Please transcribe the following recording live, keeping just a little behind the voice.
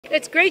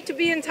It's great to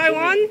be in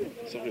Taiwan.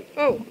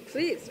 Oh,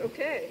 please.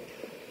 Okay.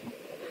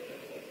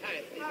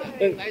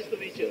 Hi. Nice to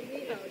meet you.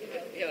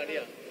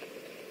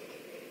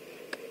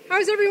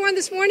 How's everyone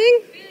this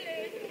morning?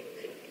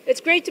 It's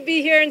great to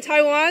be here in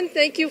Taiwan.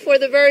 Thank you for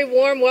the very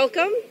warm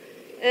welcome.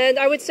 And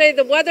I would say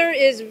the weather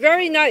is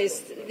very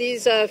nice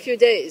these few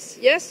days.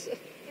 Yes? And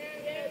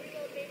we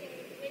will be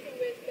meeting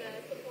with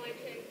supply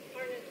chain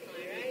partners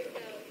tonight, right?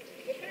 So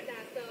we heard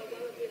that. So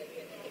what will be the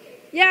key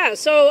topic? Yeah,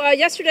 so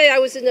yesterday I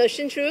was in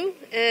Hsinchu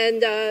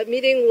and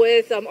meeting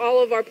with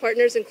all of our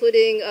partners,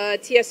 including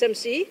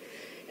TSMC.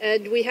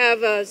 And we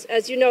have,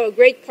 as you know, a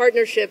great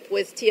partnership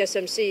with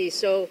TSMC.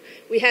 So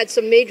we had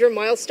some major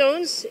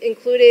milestones,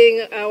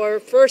 including our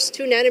first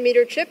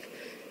 2-nanometer chip,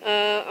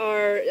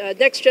 our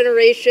next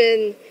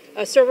generation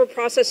server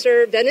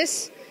processor,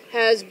 Venice,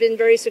 has been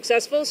very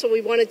successful. So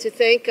we wanted to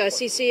thank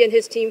CC and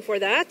his team for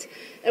that.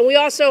 And we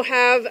also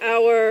have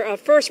our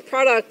first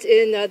product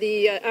in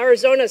the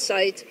Arizona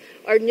site.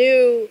 Our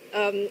new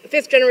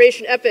 5th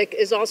generation EPYC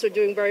is also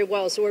doing very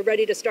well, so we're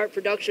ready to start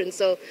production.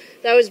 So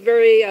that was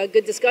very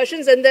good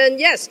discussions. And then,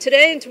 yes,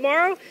 today and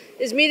tomorrow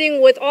is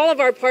meeting with all of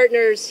our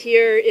partners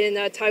here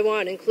in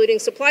Taiwan, including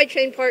supply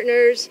chain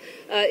partners,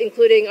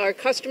 including our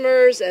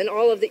customers, and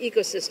all of the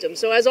ecosystem.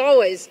 So as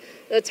always,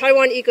 the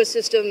Taiwan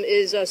ecosystem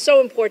is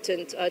so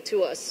important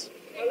to us.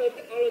 Are the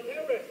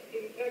tariffs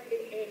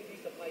impacting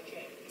AMD supply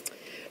chain?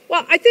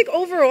 Well, I think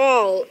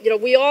overall,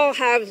 we all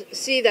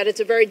see that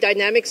it's a very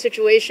dynamic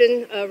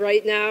situation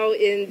right now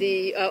in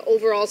the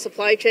overall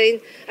supply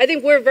chain. I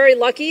think we're very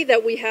lucky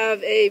that we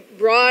have a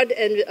broad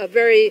and a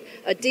very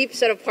deep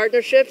set of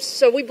partnerships.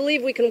 So we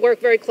believe we can work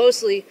very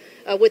closely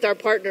with our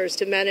partners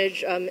to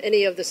manage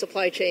any of the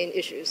supply chain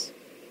issues.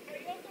 Are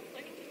you also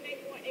planning to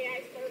make more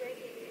AI servers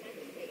in the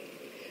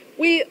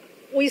United States?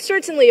 We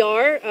certainly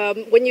are.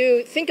 When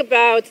you think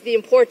about the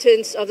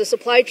importance of the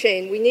supply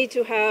chain, we need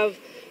to have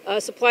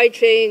supply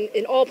chain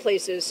in all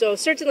places. So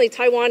certainly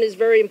Taiwan is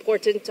very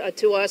important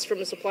to us from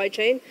a supply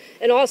chain.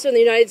 And also in the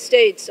United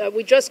States,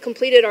 we just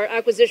completed our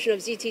acquisition of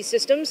ZT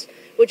Systems,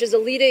 which is a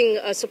leading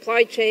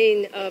supply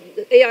chain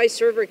AI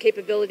server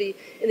capability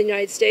in the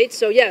United States.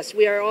 So yes,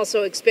 we are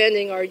also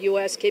expanding our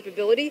U.S.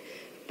 capability,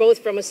 both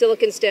from a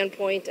silicon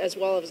standpoint as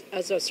well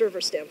as a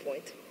server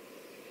standpoint.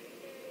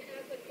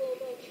 As a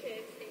global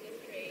chips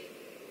industry,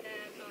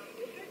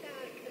 we heard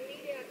that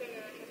NVIDIA are going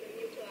to have a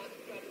new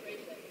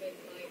collaboration with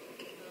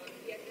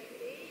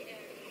TSMC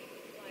and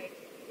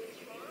with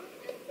Tron.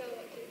 And so,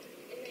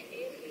 in the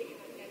AMD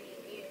have any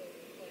new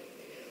plans?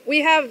 We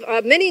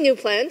have many new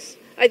plans.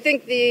 I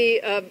think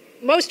the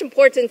most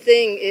important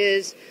thing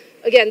is,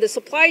 again, the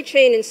supply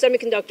chain in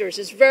semiconductors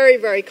is very,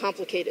 very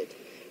complicated.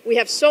 We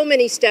have so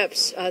many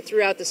steps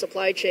throughout the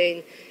supply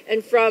chain.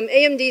 And from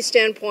AMD's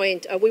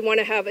standpoint, we want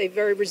to have a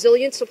very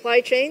resilient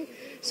supply chain.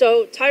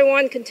 So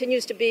Taiwan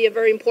continues to be a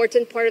very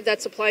important part of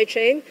that supply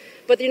chain.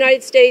 But the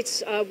United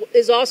States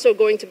is also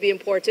going to be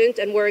important,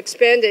 and we're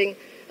expanding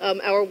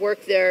our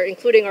work there,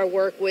 including our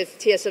work with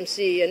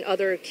TSMC and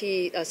other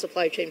key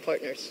supply chain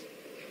partners.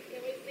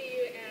 Can we see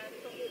you at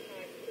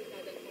Computex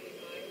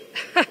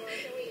 2025? Or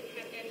can we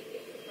have any new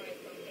surprise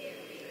from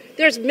AMD?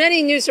 There's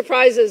many new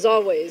surprises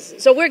always.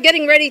 So we're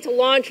getting ready to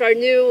launch our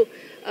new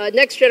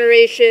next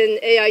generation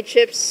AI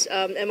chips,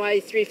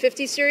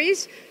 MI350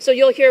 series. So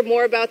you'll hear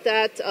more about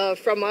that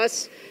from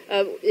us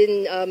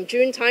in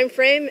June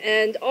timeframe.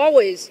 And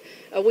always,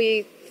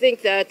 we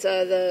think that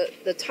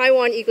the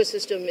Taiwan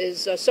ecosystem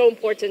is so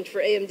important for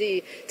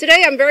AMD.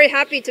 Today, I'm very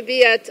happy to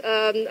be at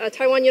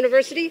Taiwan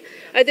University.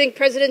 I think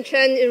President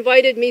Chen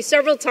invited me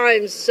several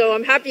times, so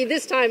I'm happy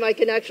this time I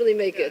can actually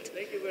make it.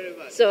 Thank you very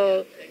much.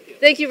 So,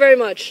 thank you very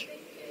much.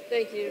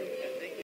 Thank you.